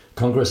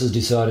Congress has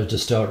decided to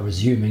start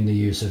resuming the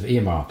use of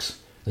earmarks.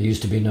 They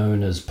used to be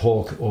known as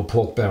pork or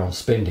pork barrel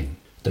spending.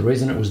 The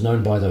reason it was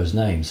known by those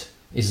names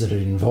is that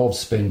it involves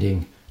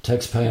spending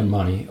taxpayer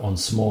money on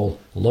small,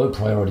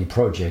 low-priority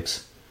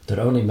projects that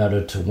only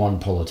mattered to one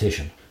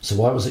politician. So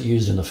why was it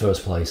used in the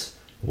first place?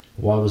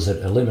 Why was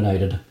it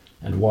eliminated?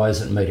 And why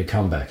has it made a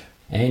comeback?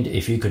 And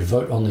if you could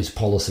vote on this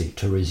policy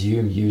to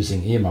resume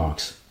using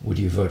earmarks, would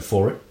you vote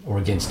for it or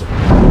against it?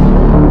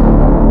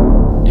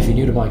 If you're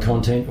new to my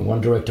content,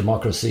 One Direct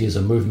Democracy is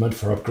a movement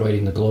for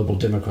upgrading the global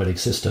democratic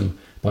system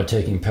by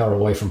taking power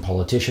away from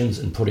politicians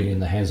and putting it in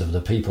the hands of the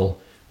people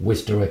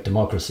with direct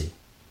democracy.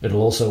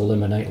 It'll also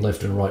eliminate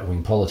left and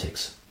right-wing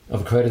politics.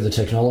 I've created the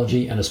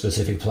technology and a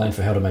specific plan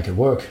for how to make it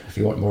work. If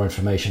you want more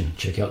information,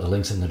 check out the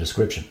links in the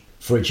description.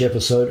 For each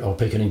episode, I'll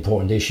pick an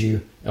important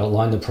issue,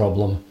 outline the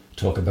problem,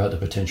 talk about the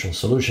potential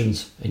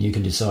solutions, and you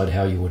can decide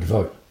how you would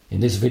vote. In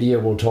this video,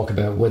 we'll talk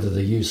about whether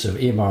the use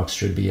of earmarks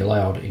should be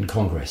allowed in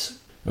Congress.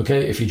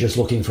 Okay, if you're just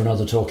looking for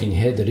another talking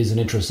head that isn't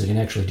interested in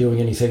actually doing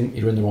anything,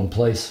 you're in the wrong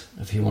place.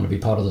 If you want to be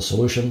part of the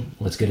solution,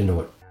 let's get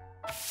into it.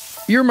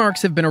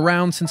 Earmarks have been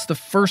around since the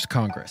first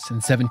Congress in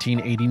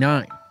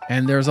 1789,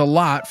 and there's a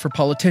lot for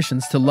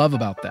politicians to love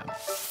about them.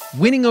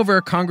 Winning over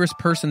a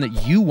congressperson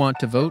that you want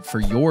to vote for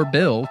your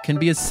bill can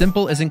be as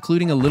simple as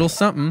including a little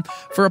something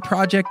for a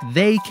project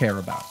they care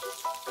about.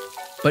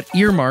 But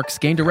earmarks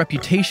gained a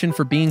reputation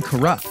for being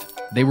corrupt.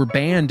 They were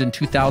banned in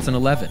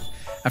 2011,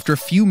 after a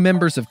few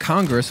members of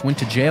Congress went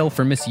to jail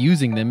for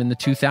misusing them in the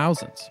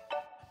 2000s.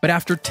 But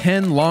after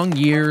 10 long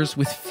years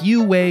with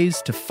few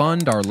ways to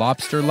fund our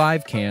lobster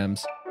live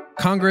cams,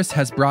 Congress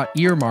has brought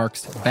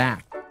earmarks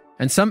back.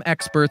 And some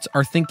experts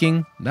are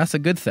thinking that's a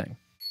good thing.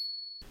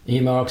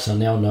 Earmarks are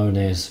now known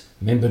as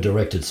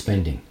member-directed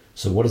spending.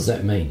 So what does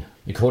that mean?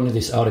 According to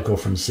this article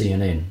from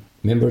CNN,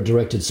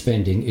 member-directed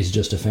spending is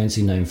just a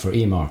fancy name for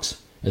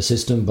earmarks, a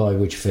system by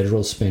which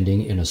federal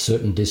spending in a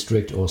certain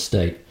district or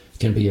state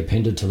can be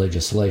appended to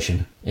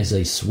legislation as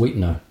a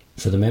sweetener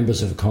for the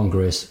members of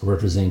Congress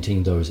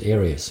representing those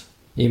areas.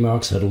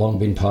 Earmarks had long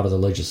been part of the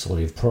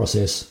legislative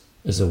process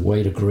as a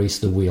way to grease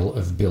the wheel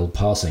of bill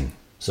passing.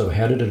 So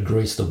how did it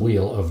grease the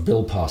wheel of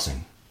bill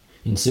passing?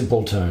 In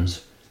simple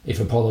terms, if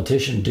a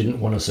politician didn't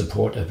want to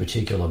support a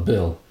particular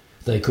bill,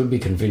 they could be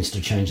convinced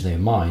to change their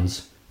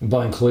minds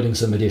by including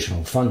some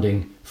additional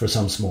funding for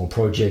some small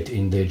project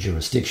in their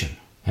jurisdiction.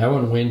 How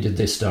and when did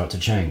this start to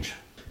change?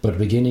 But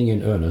beginning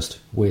in earnest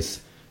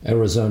with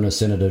Arizona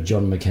Senator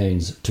John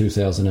McCain's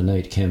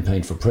 2008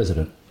 campaign for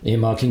president,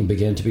 earmarking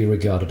began to be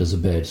regarded as a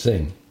bad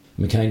thing.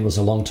 McCain was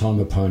a long-time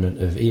opponent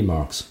of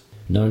earmarks,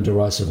 known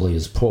derisively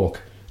as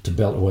pork to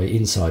Beltway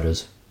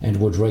insiders,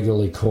 and would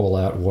regularly call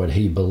out what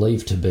he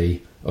believed to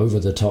be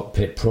over-the-top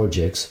pet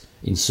projects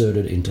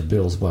inserted into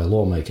bills by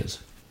lawmakers.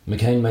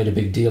 McCain made a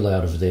big deal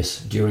out of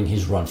this during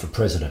his run for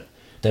president.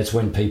 That's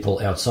when people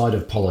outside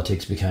of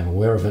politics became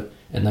aware of it,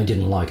 and they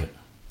didn't like it.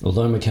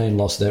 Although McCain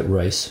lost that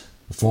race,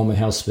 former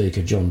House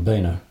Speaker John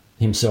Boehner,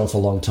 himself a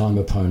long-time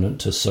opponent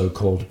to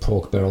so-called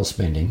pork barrel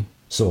spending,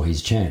 saw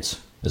his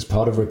chance. As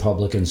part of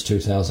Republicans'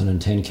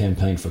 2010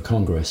 campaign for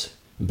Congress,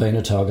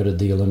 Boehner targeted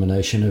the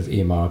elimination of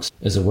earmarks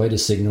as a way to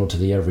signal to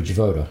the average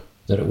voter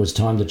that it was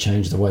time to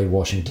change the way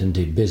Washington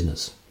did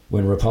business.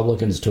 When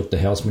Republicans took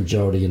the House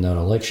majority in that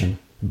election,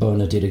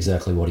 Boehner did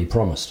exactly what he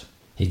promised.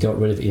 He got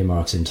rid of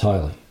earmarks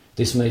entirely.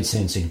 This made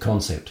sense in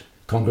concept.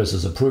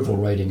 Congress's approval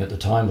rating at the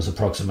time was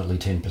approximately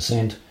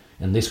 10%,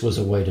 and this was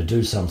a way to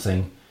do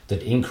something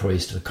that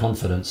increased the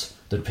confidence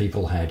that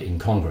people had in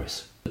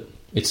Congress.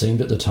 It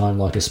seemed at the time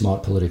like a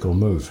smart political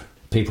move.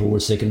 People were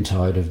sick and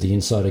tired of the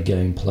insider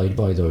game played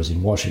by those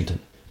in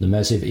Washington. The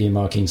massive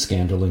earmarking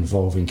scandal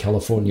involving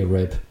California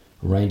Rep.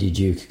 Randy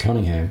Duke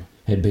Cunningham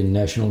had been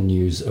national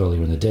news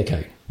earlier in the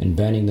decade, and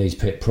banning these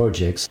pet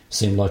projects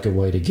seemed like a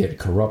way to get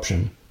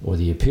corruption, or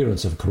the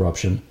appearance of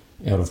corruption,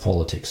 out of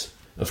politics.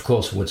 Of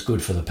course, what's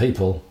good for the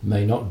people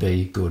may not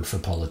be good for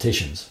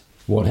politicians.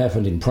 What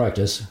happened in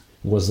practice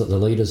was that the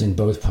leaders in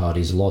both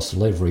parties lost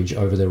leverage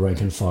over their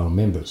rank-and-file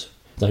members.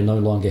 They no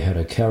longer had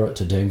a carrot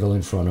to dangle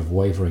in front of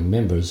wavering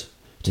members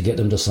to get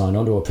them to sign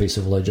onto a piece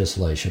of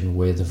legislation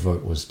where the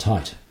vote was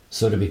tight.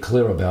 So to be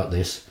clear about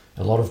this,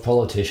 a lot of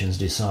politicians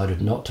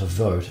decided not to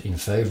vote in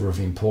favour of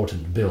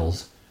important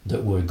bills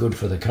that were good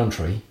for the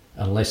country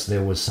unless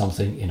there was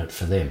something in it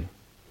for them.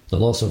 The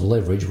loss of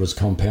leverage was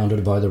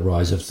compounded by the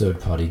rise of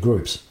third-party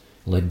groups,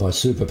 led by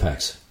super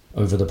PACs,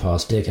 over the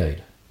past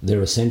decade.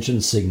 Their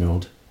ascension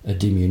signalled a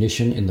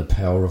diminution in the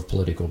power of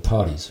political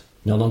parties.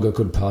 No longer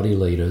could party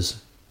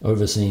leaders,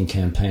 overseeing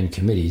campaign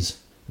committees,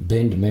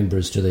 bend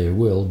members to their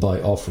will by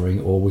offering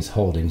or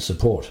withholding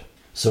support.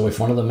 So if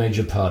one of the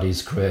major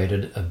parties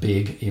created a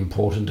big,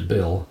 important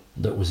bill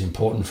that was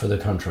important for the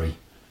country,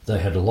 they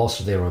had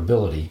lost their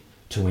ability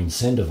to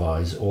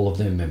incentivize all of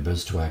their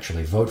members to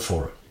actually vote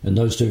for it. And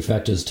those two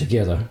factors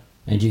together,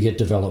 and you get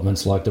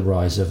developments like the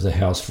rise of the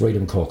House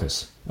Freedom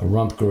Caucus, a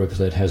rump group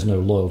that has no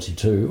loyalty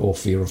to or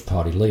fear of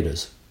party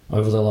leaders.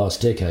 Over the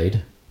last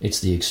decade, it's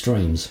the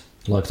extremes,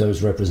 like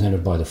those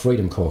represented by the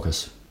Freedom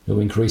Caucus, who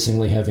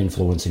increasingly have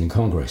influence in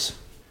Congress.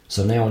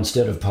 So now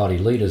instead of party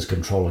leaders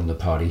controlling the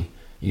party,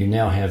 you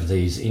now have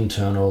these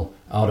internal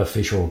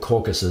artificial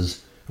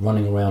caucuses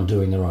running around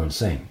doing their own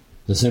thing.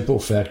 The simple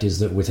fact is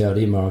that without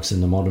earmarks in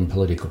the modern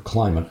political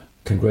climate,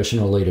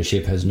 congressional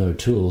leadership has no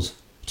tools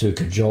to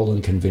cajole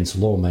and convince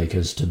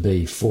lawmakers to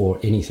be for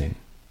anything.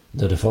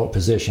 The default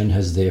position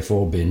has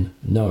therefore been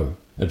no.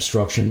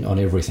 Obstruction on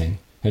everything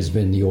has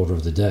been the order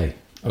of the day.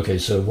 Okay,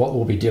 so what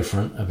will be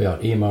different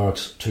about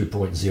earmarks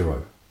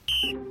 2.0?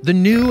 The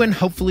new and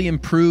hopefully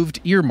improved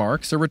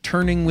earmarks are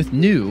returning with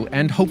new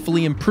and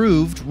hopefully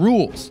improved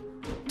rules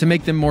to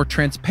make them more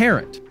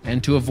transparent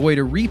and to avoid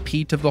a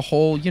repeat of the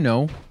whole,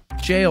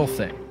 jail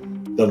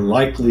thing. The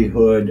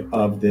likelihood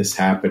of this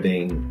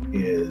happening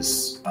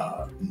is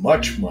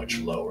much, much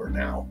lower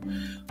now.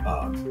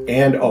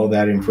 And all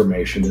that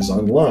information is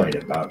online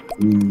about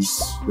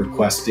who's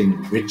requesting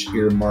which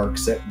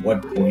earmarks at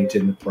what point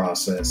in the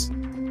process.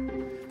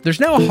 There's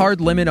now a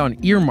hard limit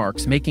on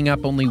earmarks making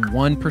up only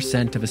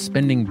 1% of a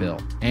spending bill.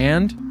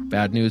 And,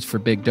 bad news for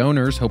big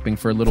donors hoping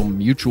for a little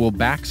mutual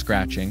back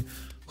scratching,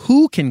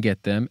 who can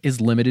get them is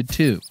limited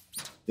too.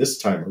 This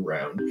time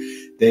around,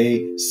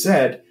 they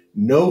said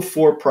no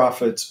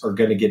for-profits are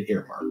going to get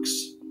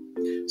earmarks.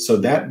 So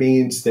that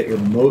means that you're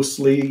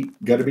mostly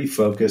going to be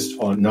focused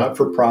on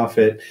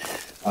not-for-profit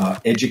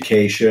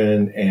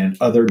education and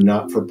other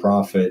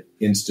not-for-profit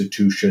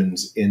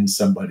institutions in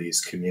somebody's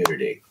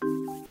community.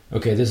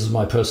 Okay, this is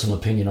my personal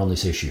opinion on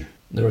this issue.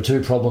 There are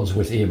two problems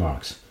with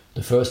earmarks.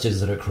 The first is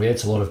that it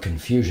creates a lot of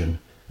confusion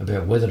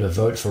about whether to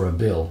vote for a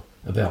bill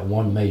about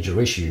one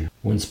major issue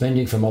when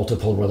spending for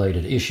multiple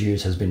related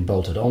issues has been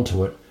bolted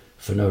onto it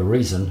for no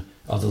reason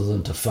other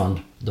than to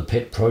fund the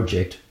pet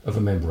project of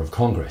a member of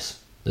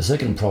Congress. The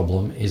second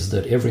problem is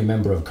that every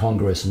member of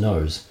Congress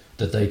knows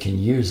that they can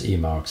use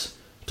earmarks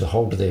to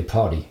hold their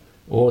party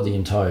or the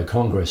entire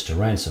Congress to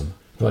ransom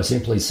by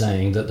simply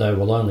saying that they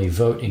will only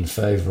vote in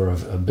favor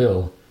of a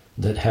bill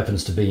that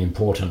happens to be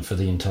important for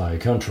the entire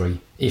country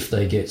if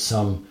they get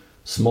some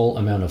small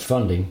amount of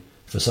funding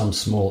for some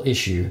small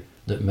issue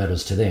that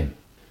matters to them.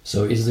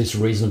 So is this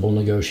reasonable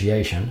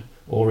negotiation,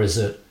 or is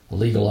it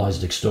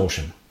legalized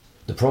extortion?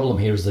 The problem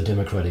here is the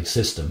democratic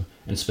system,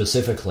 and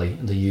specifically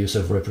the use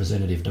of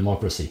representative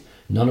democracy.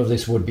 None of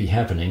this would be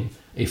happening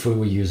if we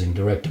were using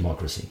direct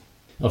democracy.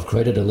 I've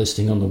created a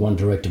listing on the One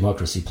Direct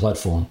Democracy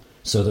platform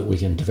so that we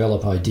can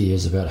develop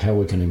ideas about how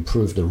we can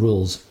improve the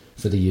rules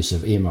for the use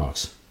of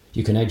earmarks.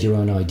 You can add your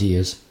own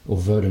ideas or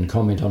vote and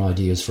comment on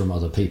ideas from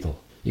other people.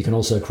 You can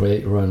also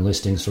create your own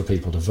listings for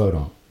people to vote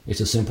on. It's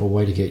a simple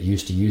way to get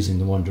used to using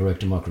the One Direct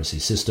Democracy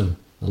system.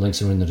 The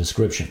links are in the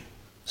description.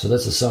 So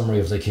that's a summary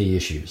of the key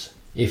issues.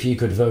 If you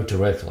could vote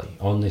directly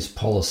on this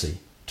policy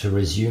to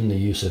resume the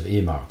use of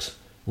earmarks,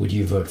 would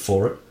you vote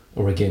for it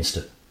or against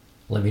it?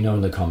 Let me know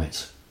in the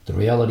comments. The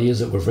reality is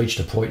that we've reached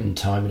a point in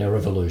time in our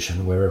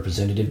evolution where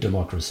representative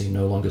democracy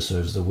no longer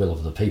serves the will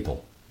of the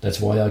people.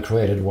 That's why I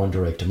created One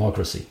Direct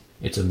Democracy.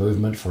 It's a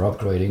movement for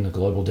upgrading the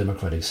global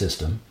democratic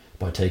system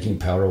by taking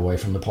power away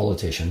from the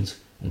politicians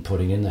and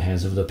putting it in the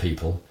hands of the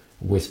people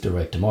with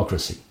direct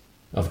democracy.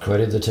 I've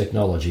created the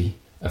technology,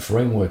 a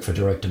framework for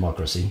direct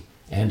democracy,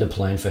 and a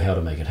plan for how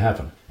to make it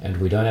happen. And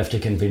we don't have to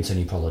convince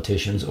any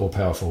politicians or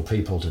powerful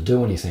people to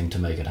do anything to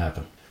make it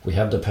happen. We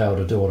have the power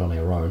to do it on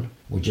our own.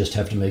 We just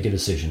have to make a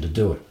decision to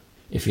do it.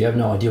 If you have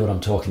no idea what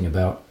I'm talking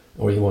about,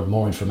 or you want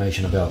more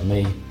information about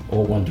me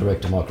or One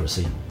Direct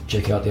Democracy,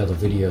 check out the other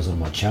videos on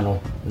my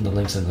channel and the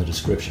links in the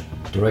description.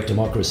 Direct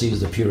democracy is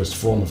the purest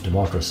form of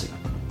democracy.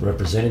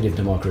 Representative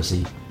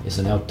democracy is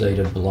an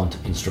outdated, blunt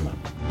instrument.